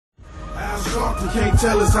You can't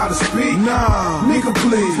tell us how to speak. Nah, nigga,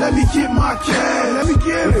 please let me get my cash. Let me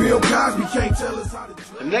get it. Bill Cosby can't tell us how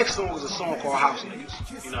to. The next song is a song called House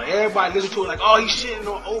Niggas. You know, everybody listen to it like, oh, he's shitting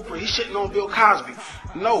on Oprah, he's shitting on Bill Cosby.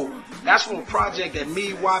 No, that's from a project that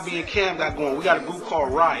me, YB, and Cam got going. We got a group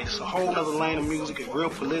called Riot. It's a whole other lane of music. It's real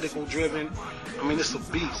political driven. I mean, it's a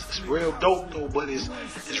beast. It's real dope though, but it's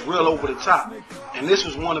real over the top. And this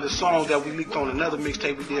was one of the songs that we leaked on another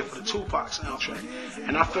mixtape we did for the Tupac soundtrack.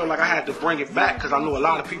 And I felt like I had to bring it back because I knew a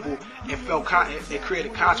lot of people, it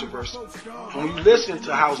created controversy. And when you listen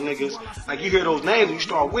to House Niggas, like you hear those names and you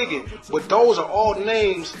start wigging, but those are all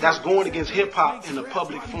names that's going against hip hop in the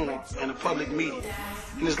public forum and the public media.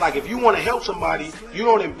 And it's like if you want to help somebody, you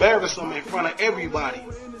don't embarrass them in front of everybody.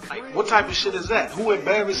 Like, what type of shit is that? Who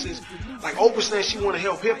embarrasses? Like, Oprah says she want to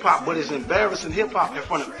help hip-hop, but is embarrassing hip-hop in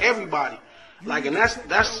front of everybody. Like, and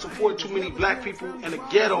that's supporting too many black people in the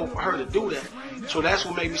ghetto for her to do that. So that's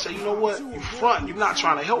what made me say, you know what? You fronting. You're not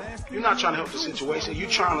trying to help. You're not trying to help the situation. You're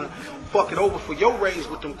trying to fuck it over for your raise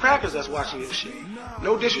with them crackers that's watching your shit.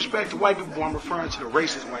 No disrespect to white people, but I'm referring to the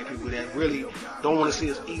racist white people that really don't want to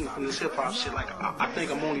see us eating from this hip-hop shit. Like, I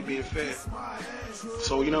think I'm only being fair.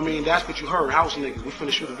 So, you know what I mean? That's what you heard, House Niggas. We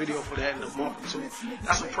finna shoot a video for that in a month or two.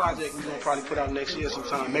 That's a project we're gonna probably put out next year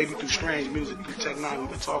sometime. Maybe through Strange Music, through Tech Nine,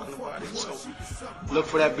 we've been talking about it. So, look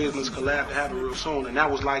for that business collab to happen real soon. And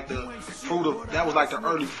that was like the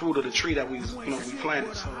early fruit of the tree that we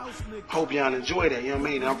planted. So, hope y'all enjoy that, you know what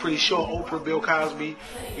I mean? And I'm pretty sure Oprah, Bill Cosby,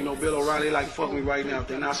 Bill O'Reilly, like fuck me right now. If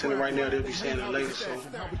they're not saying it right now, they'll be saying it later. So,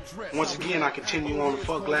 once again, I continue on the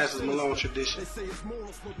Fuck Glasses Malone tradition.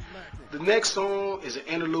 The next song is an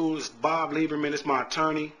interlude. It's Bob Lieberman. It's my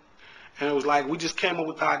attorney. And it was like, we just came up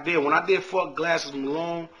with the idea. When I did Fuck Glasses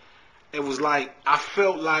Malone, it was like, I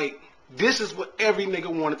felt like this is what every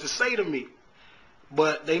nigga wanted to say to me.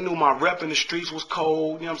 But they knew my rep in the streets was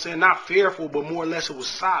cold. You know what I'm saying? Not fearful, but more or less it was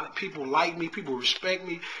solid. People like me. People respect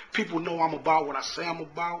me. People know I'm about what I say I'm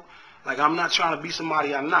about. Like, I'm not trying to be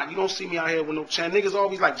somebody I'm not. You don't see me out here with no chain. Niggas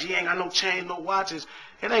always like, G ain't got no chain, no watches.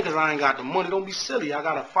 It ain't because I ain't got the money. Don't be silly. I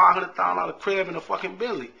got a $500,000 crib and a fucking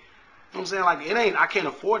Bentley. You know what I'm saying? Like, I can't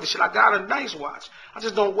afford this shit. I got a nice watch. I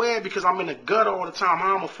just don't wear it because I'm in the gutter all the time.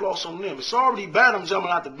 How I'm going to floss on them? It's already bad I'm jumping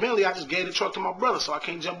out the Bentley. I just gave the truck to my brother, so I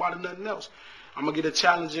can't jump out of nothing else. I'm going to get a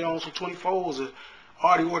Challenger on some 24s. I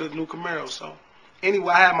already ordered a new Camaro, so.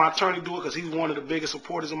 Anyway, I had my attorney do it because he's one of the biggest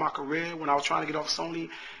supporters in my career. When I was trying to get off Sony,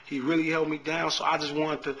 he really held me down. So I just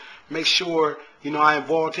wanted to make sure, I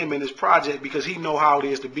involved him in this project because he know how it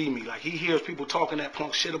is to be me. Like, he hears people talking that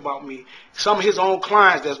punk shit about me. Some of his own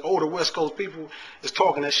clients that's older West Coast people is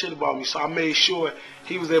talking that shit about me. So I made sure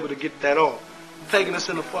he was able to get that off. Taking us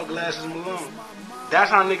in the Fuck Glasses Malone.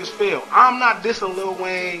 That's how niggas feel. I'm not dissing Lil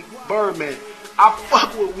Wayne, Birdman. I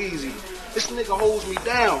fuck with Weezy. This nigga holds me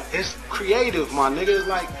down. It's creative, my nigga. It's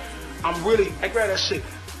like, hey, grab that shit.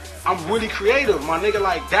 I'm really creative, my nigga.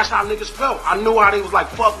 Like, that's how niggas felt. I knew how they was like,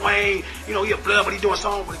 fuck Wayne, he a blood, but he doing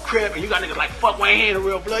something with a crib. And you got niggas like, fuck Wayne, he ain't a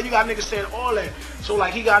real blood. You got niggas saying all that. So,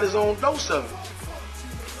 like, he got his own dose of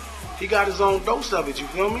it. He got his own dose of it, you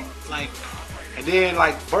feel me? Like, and then,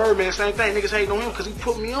 like, Birdman, same thing. Niggas hating on him because he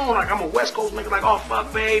put me on. Like, I'm a West Coast nigga, like, oh,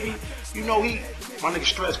 fuck, baby. My nigga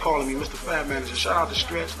Stretch calling me Mr. Fab Manager. Shout out to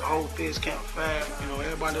Stretch, the whole Fizz Camp Fab.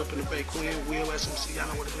 Everybody up in the Bay, Quinn, Will, SMC, I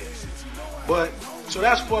know what it is. But, so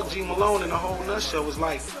that's Fuck G Malone in the whole nutshell. Was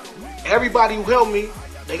like, everybody who helped me,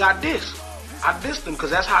 they got dissed. I dissed them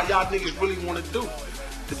because that's how y'all niggas really want to do.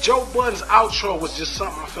 The Joe Budden's outro was just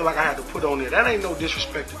something I feel like I had to put on there. That ain't no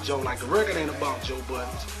disrespect to Joe. Like, the record ain't about Joe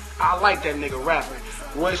Budden's. I like that nigga rapping.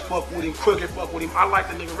 Royce fuck with him, Crooked fuck with him. I like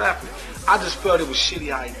the nigga rapping. I just felt it was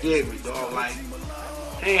shitty how he did me, dog. Like,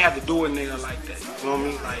 he ain't have to do a nigga like that, you feel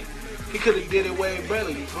me? Like, he could have did it way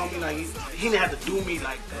better, you feel me? Like, he didn't have to do me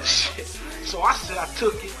like that shit. So I said I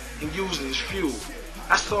took it and used it as fuel.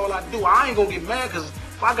 That's all I do. I ain't gonna get mad because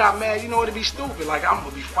if I got mad, it'd be stupid. Like, I'm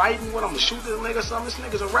gonna be fighting with him, I'm gonna shoot this nigga or something. This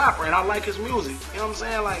nigga's a rapper and I like his music. You know what I'm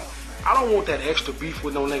saying? Like, I don't want that extra beef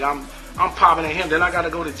with no nigga. I'm popping at him, then I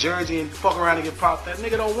gotta go to Jersey and fuck around and get popped. That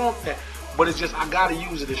nigga don't want that. But it's just, I gotta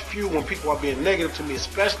use it as fuel when people are being negative to me,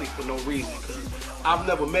 especially for no reason. Because I've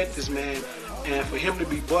never met this man, and for him to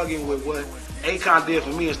be bugging with what Akon did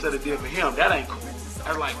for me instead of did for him, that ain't cool.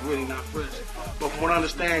 That's like really not fresh. But from what I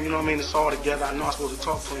understand, it's all together. I know I'm supposed to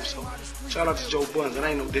talk to him, so shout out to Joe Budden. It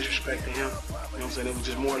ain't no disrespect to him. You know what I'm saying? It was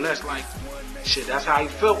just more or less like, shit, that's how he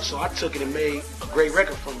felt, so I took it and made a great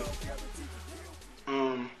record from it.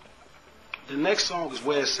 The next song is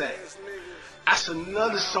Where It's At. That's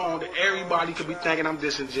another song that everybody could be thinking I'm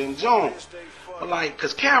dissing Jim Jones. But like,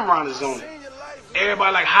 cause Cameron is on it.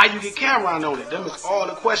 Everybody like, how you get Cameron on it? Them is all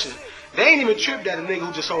the questions. They ain't even tripped that a nigga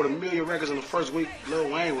who just sold 1 million records in the first week,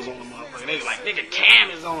 Lil Wayne, was on the motherfucker. They like, nigga,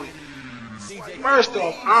 Cam is on it. First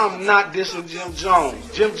off, I'm not dissing Jim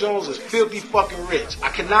Jones. Jim Jones is filthy fucking rich. I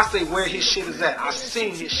cannot say where his shit is at. I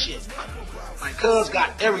seen his shit. Like, cuz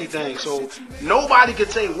got everything, so nobody can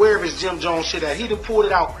say where is Jim Jones shit at. He done pulled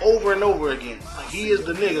it out over and over again. Like, he is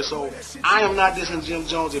the nigga, so I am not dissing Jim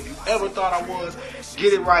Jones. If you ever thought I was,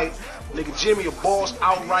 get it right. Nigga, Jimmy a boss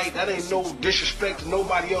outright. That ain't no disrespect to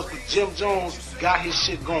nobody else, but Jim Jones got his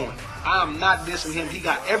shit going. I am not dissing him. He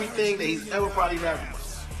got everything that he's ever probably rapped about.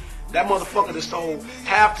 That motherfucker that sold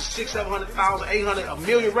half to 600,000, 700,000, 800, 1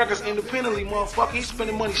 million records independently, motherfucker. He's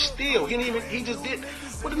spending money still. He just did,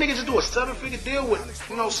 what the nigga just do, a 7-figure deal with,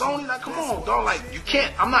 Sony? Like, come on, dog. Like, you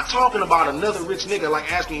can't, I'm not talking about another rich nigga, like,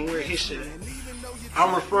 asking where his shit at.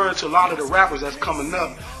 I'm referring to a lot of the rappers that's coming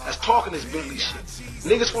up that's talking this Bentley shit.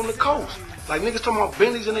 Niggas from the coast. Like, niggas talking about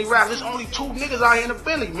Bentleys and they rap. There's only 2 niggas out here in a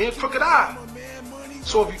Bentley, me and Crooked Eye.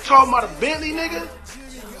 So if you talking about a Bentley, nigga,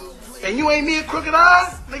 and you ain't me a Crooked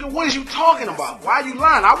Eye, nigga, what is you talking about? Why you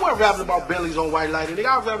lying? I wasn't rapping about Bentleys on White Lighting, nigga.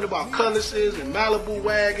 I was rapping about Cutlasses and Malibu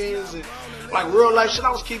wagons and, like, real life shit. I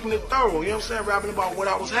was keeping it thorough, you know what I'm saying? Rapping about what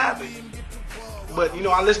I was having. But,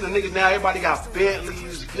 I listen to niggas now, everybody got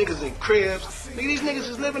Bentleys, niggas in cribs. Nigga, these niggas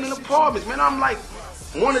is living in apartments, man. I'm like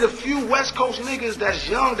one of the few West Coast niggas that's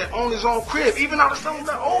young that own his own crib, even out of some of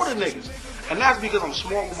the older niggas. And that's because I'm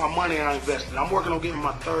smart with my money and I invested. I'm working on getting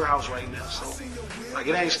my 3rd house right now, so like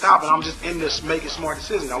it ain't stopping. I'm just in this making smart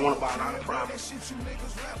decisions. I want to buy a lot of property.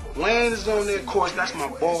 Wayne is on there, of course. That's my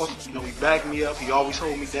boss. He backed me up. He always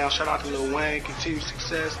hold me down. Shout out to Lil Wayne. Continued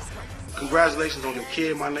success. Congratulations on your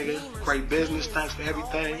kid, my nigga. Great business. Thanks for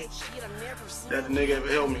everything that the nigga ever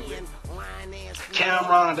helped me with.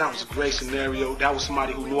 Cameron, that was a great scenario. That was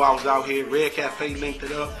somebody who knew I was out here. Red Cafe linked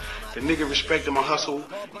it up. The nigga respected my hustle.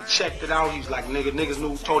 He checked it out. He was like, niggas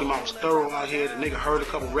knew, told him I was thorough out here. The nigga heard a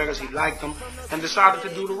couple records. He liked them and decided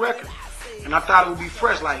to do the record. And I thought it would be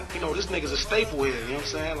fresh. Like, this nigga's a staple here. You know what I'm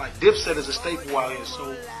saying? Like, Dipset is a staple out here.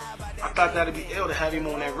 So I thought that'd be ill to have him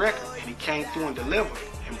on that record. And he came through and delivered.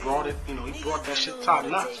 And brought it, he brought that shit top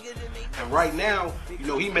notch. And right now,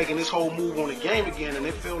 he making this whole move on the game again, and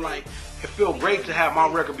it feel great to have my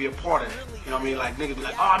record be a part of it. You know what I mean? Like, niggas be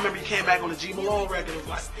like, oh, I remember you came back on the G Malone record. It's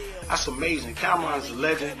like, that's amazing. Cameron's a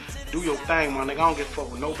legend. Do your thing, my nigga. I don't give a fuck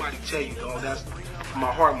what nobody tell you, dog. That's from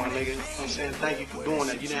my heart, my nigga. You know what I'm saying? Thank you for doing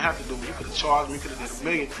that. You didn't have to do it. You could have charged me. You could have did a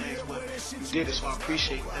million things, but you did it, so I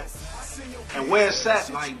appreciate that. And where it's at,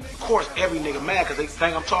 like, of course, every nigga mad because they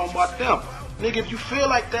think I'm talking about them. Nigga, if you feel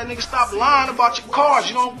like that, nigga, stop lying about your cars.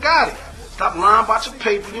 You don't got it. Stop lying about your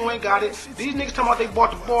paper. You ain't got it. These niggas talking about they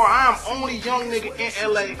bought the bar. I am only young nigga in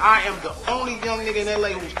L.A. I am the only young nigga in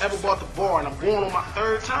L.A. who's ever bought the bar, and I'm going on my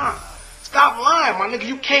 3rd time. Stop lying, my nigga.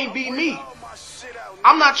 You can't be me.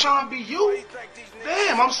 I'm not trying to be you.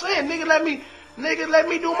 Damn, I'm saying, nigga, let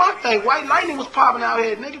me do my thing. White Lightning was popping out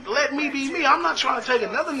here. Nigga, let me be me. I'm not trying to take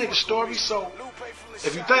another nigga's story, so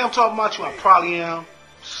if you think I'm talking about you, I probably am.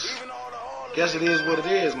 Guess it is what it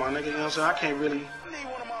is, my nigga. You know what I'm saying? I can't really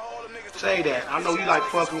say that. I know you like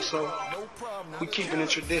fuck me, so we keep it in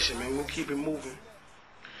tradition, man. We'll keep it moving.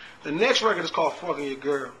 The next record is called Fucking Your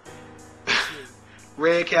Girl.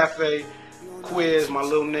 Red Cafe, Quiz, my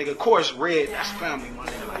little nigga. Of course, Red, that's family, my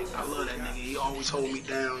nigga. Like, I love that nigga. He always hold me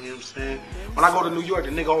down, you know what I'm saying? When I go to New York,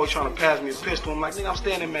 the nigga always trying to pass me a pistol. I'm like, nigga, I'm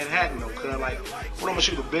staying in Manhattan, though, cuz, like, what, I'm gonna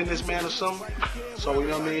shoot a businessman or something? So, you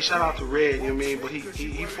know what I mean? Shout out to Red, you know what I mean? But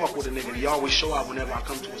he fuck with a nigga. He always show out whenever I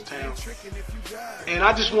come to his town. And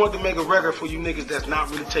I just wanted to make a record for you niggas that's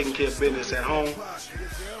not really taking care of business at home.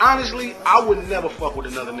 Honestly, I would never fuck with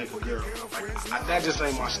another nigga girl. Like, that just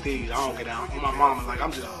ain't my steez. I don't get out. On my mama, like,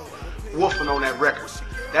 I'm just woofing on that record.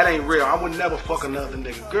 That ain't real. I would never fuck another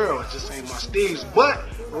nigga girl. It just ain't my steez. But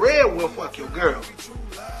Red will fuck your girl.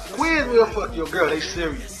 Quiz will fuck your girl. They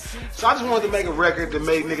serious. So I just wanted to make a record that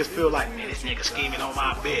made niggas feel like, man, this nigga scheming on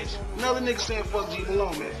my bitch. Another nigga saying fuck G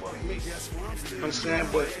Malone, man, fuck me. You understand?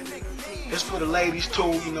 But it's for the ladies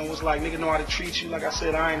too, it's like nigga know how to treat you. Like I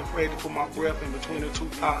said, I ain't afraid to put my breath in between the two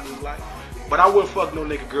thighs. Like, but I wouldn't fuck no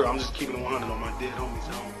nigga girl. I'm just keeping it 100 on my dead homies.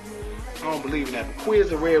 I don't believe in that. But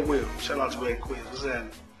Quiz and Red will. Shout out to Red Quiz. What's that?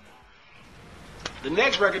 The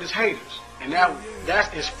next record is Haters. And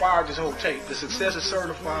that's inspired this whole tape. The success is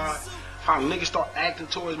certified. How niggas start acting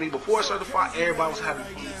towards me. Before certified, everybody was having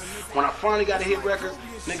fun. When I finally got a hit record,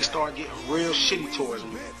 niggas started getting real shitty towards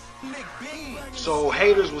me. So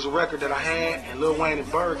Haters was a record that I had, and Lil Wayne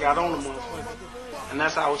and Bird got on the motherfucker. And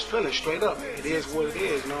that's how I was feeling, straight up. It is what it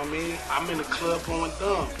is, you know what I mean? I'm in the club blowing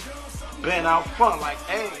dumb. Been out front like,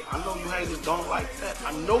 hey, I know you haters don't like that.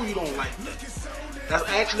 I know you don't like that. That's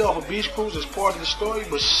actually off of Beach Cruise. It's part of the story,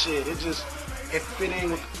 but shit, it fit in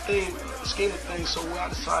with the scheme of things, so I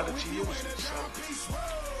decided to use it. So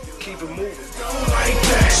keep it moving. Don't like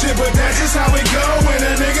that shit, but that's just how it